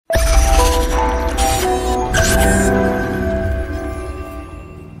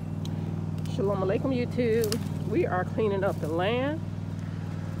Alaikum YouTube. We are cleaning up the land.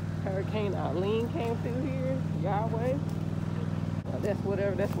 Hurricane Eileen came through here. Yahweh. That's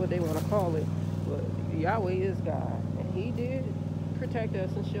what they want to call it. But Yahweh is God, and He did protect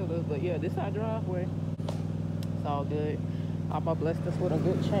us and shield us. But yeah, this is our driveway. It's all good. Papa blessed us with a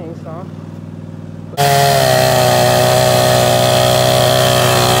good chainsaw.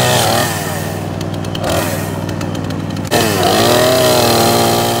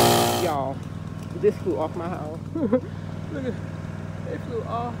 Y'all, this flew off my house. Look at it. It flew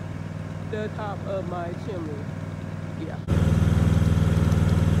off the top of my chimney. Yeah.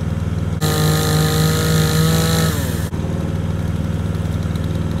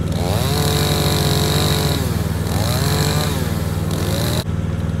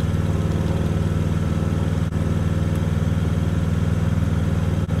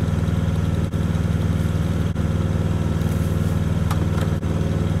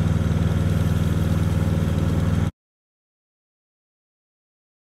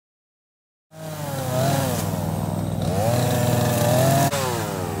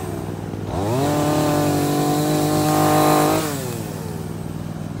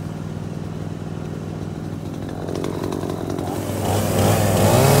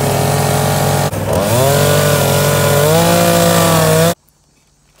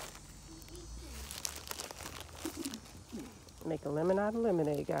 Make a lemon out of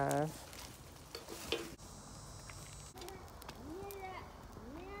lemonade, guys.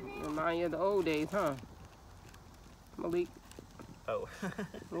 Remind you of the old days, huh? Malik? Oh.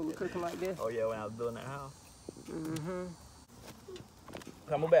 When we were cooking like this? Oh yeah, when I was building that house. Mm-hmm.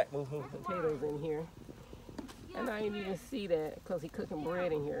 Come, move back, move. Potatoes in here. And I didn't even see that because he cooking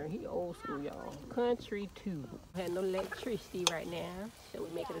bread in here. He old school, y'all. Country too. Had no electricity right now, so we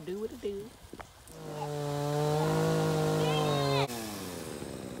make it a do what it do.